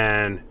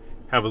and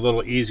have a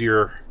little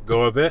easier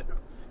go of it.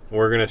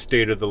 We're going to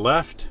stay to the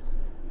left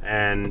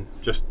and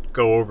just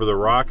go over the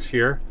rocks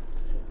here.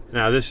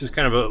 Now this is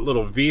kind of a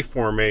little V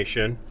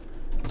formation,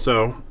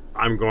 so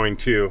I'm going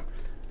to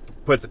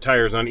put the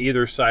tires on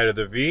either side of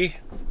the V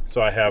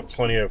so I have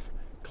plenty of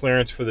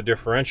clearance for the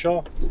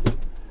differential.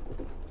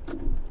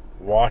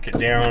 Walk it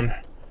down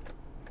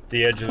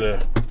the edge of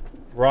the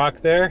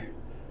rock there,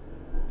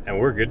 and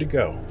we're good to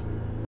go.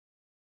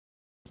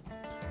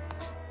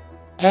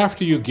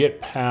 After you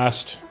get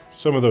past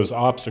some of those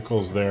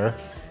obstacles there,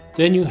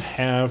 then you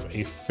have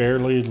a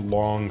fairly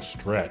long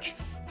stretch.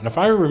 And if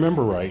I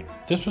remember right,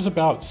 this was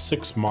about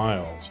 6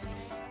 miles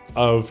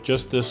of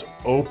just this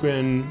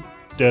open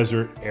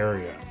desert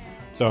area.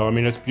 So, I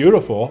mean, it's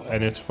beautiful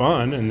and it's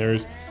fun, and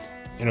there's,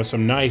 you know,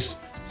 some nice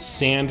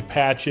sand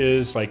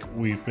patches like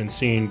we've been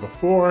seeing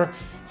before,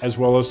 as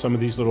well as some of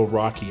these little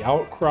rocky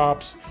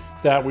outcrops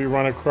that we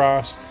run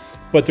across.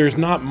 But there's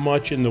not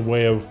much in the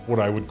way of what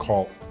I would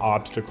call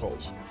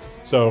obstacles.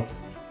 So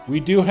we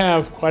do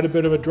have quite a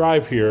bit of a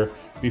drive here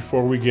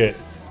before we get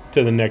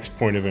to the next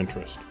point of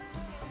interest.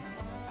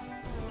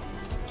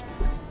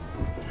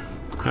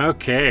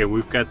 Okay,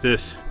 we've got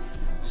this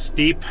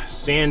steep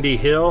sandy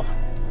hill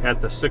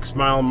at the 6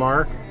 mile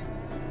mark.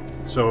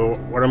 So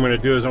what I'm going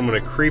to do is I'm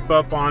going to creep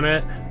up on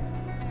it,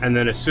 and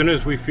then as soon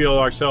as we feel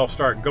ourselves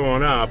start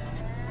going up,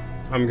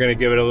 I'm going to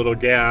give it a little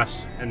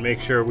gas and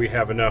make sure we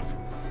have enough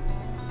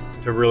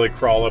to really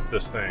crawl up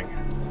this thing.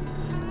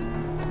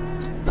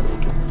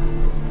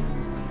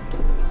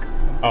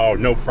 Oh,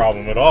 no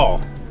problem at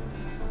all.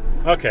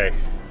 Okay,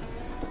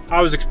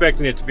 I was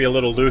expecting it to be a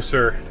little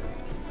looser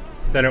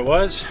than it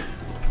was,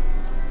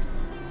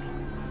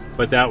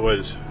 but that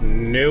was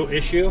no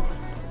issue.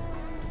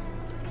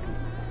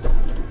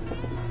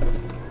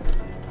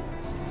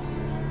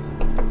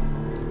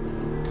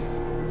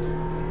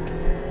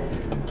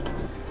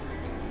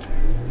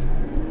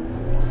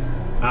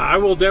 I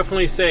will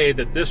definitely say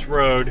that this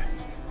road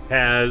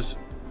has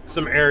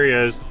some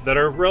areas that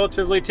are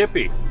relatively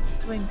tippy.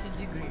 20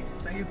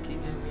 degrees, are you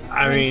kidding me?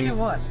 I mean,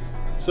 21.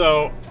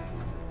 So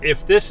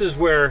if this is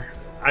where,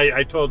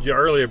 I told you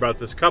earlier about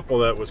this couple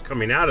that was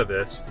coming out of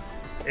this,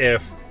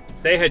 if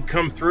they had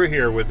come through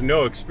here with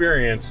no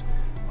experience,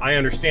 I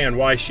understand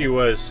why she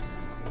was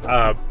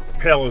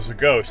pale as a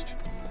ghost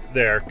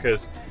there,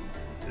 because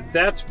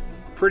that's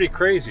pretty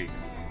crazy.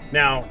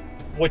 Now,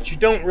 what you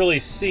don't really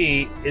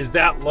see is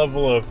that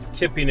level of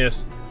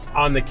tippiness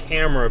on the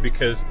camera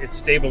because it's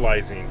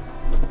stabilizing,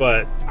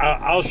 but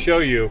I'll show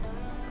you.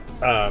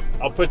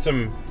 I'll put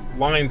some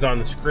lines on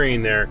the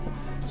screen there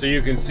so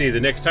you can see the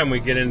next time we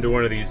get into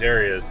one of these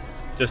areas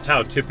just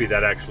how tippy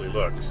that actually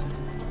looks.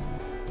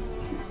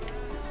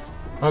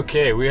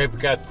 Okay, we have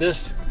got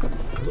this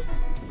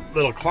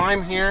little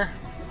climb here,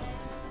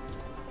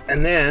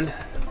 and then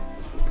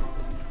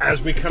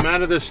as we come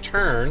out of this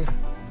turn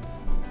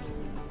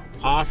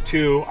off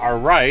to our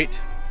right,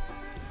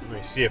 let me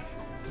see if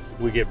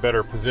we get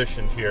better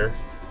positioned here.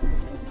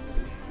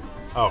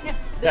 Oh,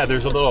 yeah,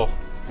 there's a little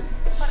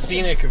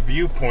scenic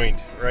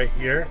viewpoint right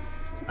here.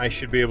 I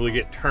should be able to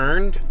get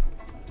turned,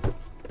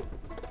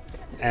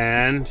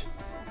 and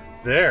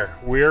there,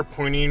 we're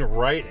pointing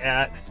right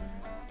at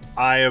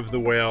Eye of the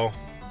Whale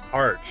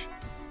Arch.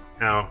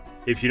 Now,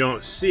 if you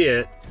don't see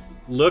it,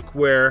 look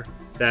where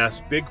that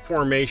big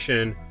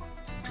formation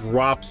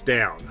drops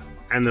down,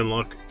 and then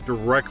look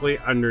directly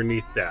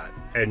underneath that,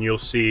 and you'll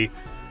see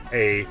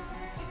a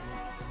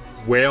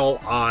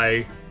whale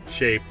eye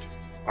shaped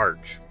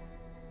arch,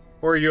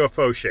 or a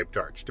UFO shaped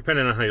arch,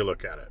 depending on how you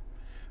look at it.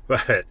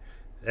 But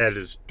that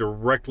is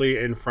directly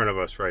in front of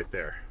us right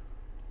there.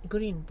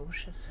 green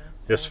bushes.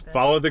 Just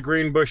follow the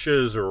green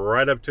bushes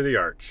right up to the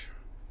arch.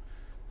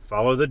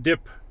 Follow the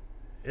dip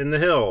in the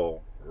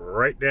hill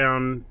right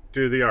down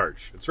to the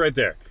arch. It's right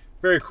there.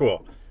 Very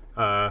cool.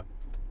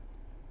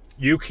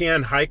 You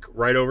can hike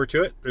right over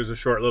to it. There's a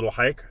short little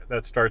hike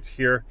that starts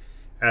here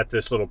at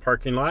this little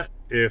parking lot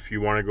if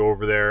you want to go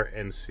over there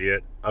and see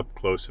it up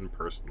close and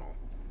personal.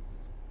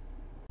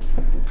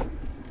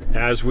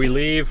 As we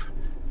leave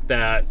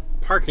that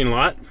parking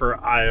lot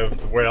for Eye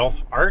of the Whale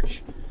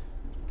Arch,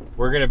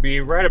 we're going to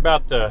be right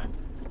about the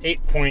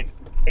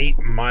 8.8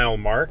 mile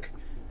mark,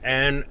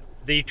 and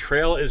the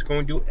trail is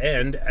going to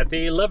end at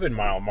the 11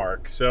 mile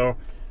mark. So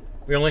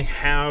we only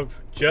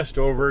have just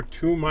over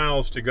 2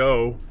 miles to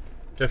go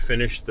to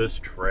finish this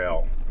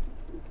trail.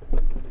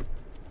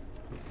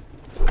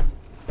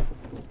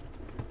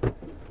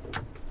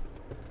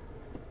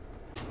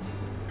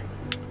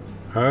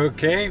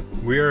 Okay,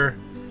 we're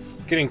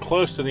getting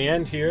close to the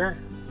end here,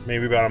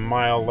 maybe about a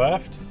mile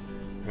left,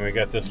 and we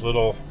got this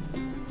little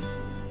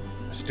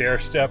stair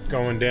step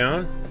going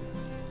down.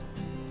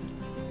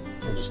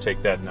 We'll just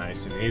take that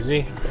nice and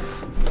easy.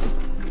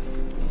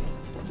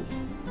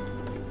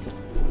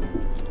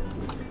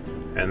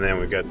 And then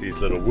we got these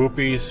little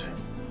whoopies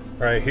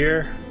right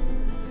here.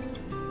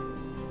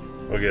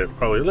 We'll get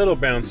probably a little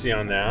bouncy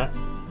on that.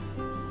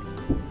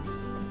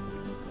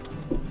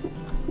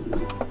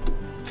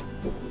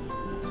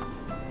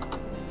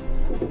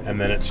 And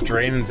then it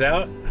straightens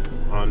out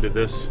onto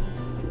this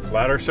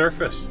flatter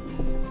surface.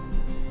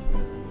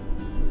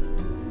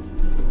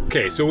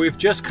 Okay, so we've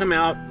just come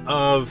out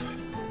of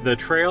the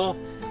trail,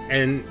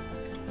 and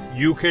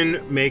you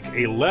can make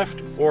a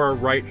left or a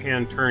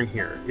right-hand turn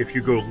here. If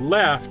you go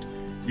left,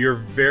 you're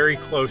very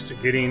close to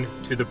getting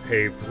to the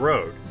paved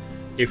road.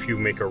 If you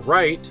make a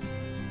right,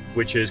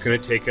 which is going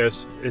to take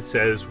us, it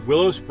says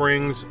Willow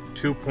Springs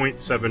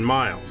 2.7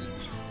 miles,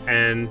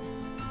 and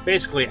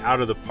basically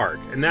out of the park,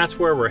 and that's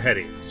where we're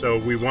heading. So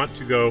we're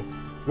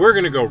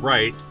going to go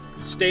right,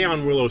 stay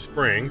on Willow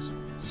Springs,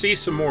 see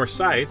some more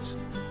sights,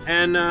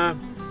 and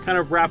kind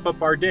of wrap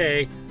up our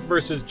day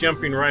versus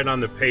jumping right on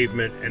the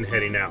pavement and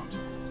heading out.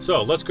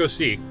 So let's go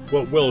see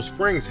what Willow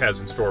Springs has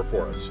in store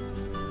for us.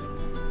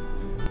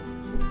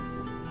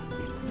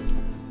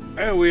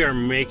 And we are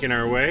making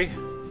our way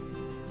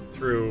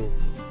through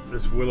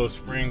this Willow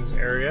Springs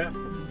area,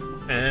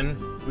 and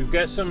we've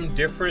got some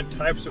different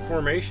types of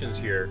formations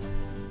here.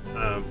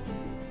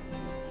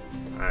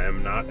 I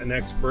am not an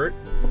expert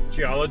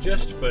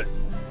geologist, but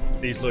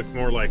these look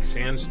more like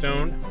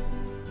sandstone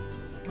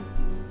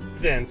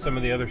than some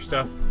of the other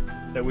stuff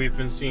that we've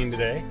been seeing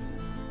today.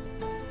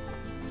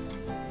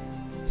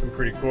 Some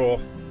pretty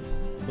cool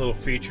little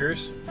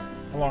features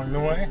along the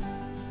way.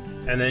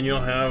 And then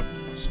you'll have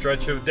a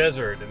stretch of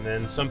desert, and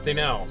then something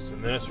else,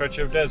 and then a stretch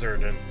of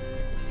desert, and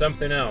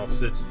something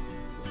else. It's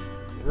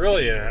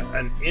really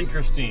an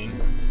interesting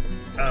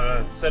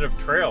set of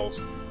trails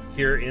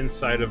here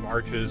inside of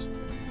Arches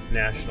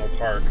National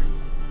Park.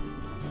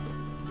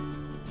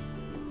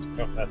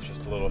 Oh, that's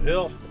just a little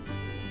hill.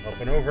 Up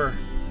and over.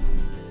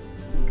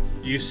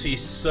 You see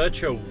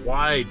such a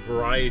wide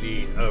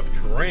variety of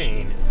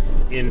terrain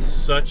in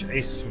such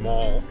a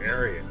small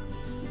area.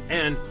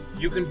 And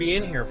you can be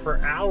in here for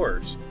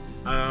hours.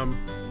 Do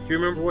you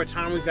remember what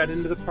time we got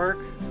into the park?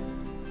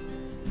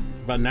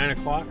 About 9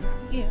 o'clock?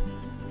 Yeah.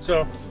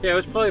 So, yeah, it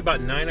was probably about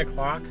 9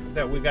 o'clock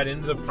that we got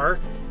into the park,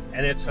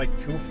 and it's like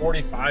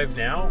 2:45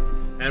 now,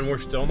 and we're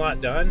still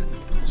not done.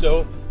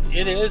 So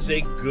it is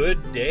a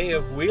good day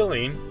of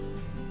wheeling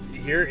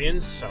here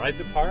inside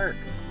the park.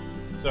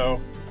 So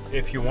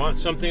if you want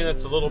something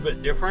that's a little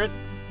bit different,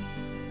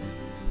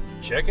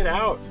 check it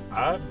out.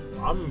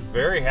 I'm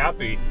very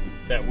happy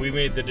that we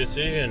made the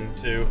decision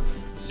to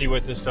see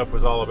what this stuff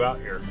was all about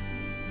here.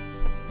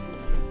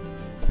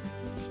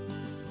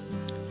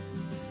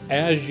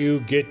 As you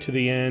get to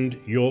the end,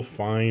 you'll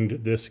find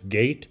this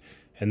gate,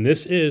 and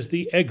this is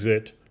the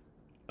exit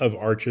of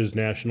Arches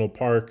National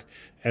Park,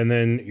 and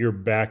then you're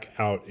back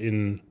out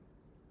in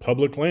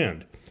public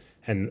land.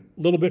 And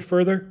a little bit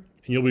further,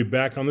 and you'll be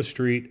back on the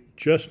street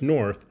just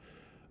north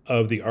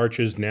of the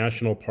Arches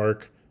National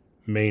Park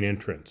main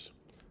entrance.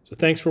 So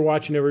thanks for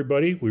watching,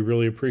 everybody. We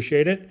really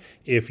appreciate it.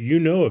 If you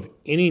know of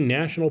any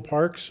national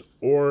parks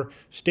or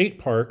state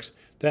parks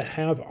that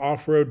have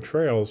off-road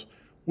trails,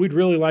 we'd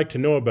really like to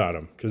know about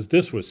them, because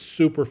this was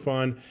super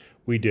fun.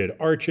 We did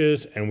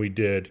Arches and we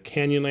did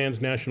Canyonlands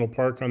National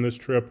Park on this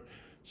trip.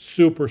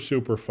 Super,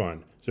 super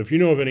fun. So if you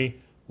know of any,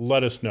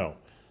 let us know.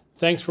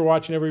 Thanks for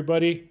watching,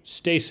 everybody.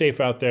 Stay safe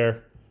out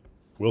there.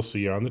 We'll see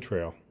you on the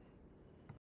trail.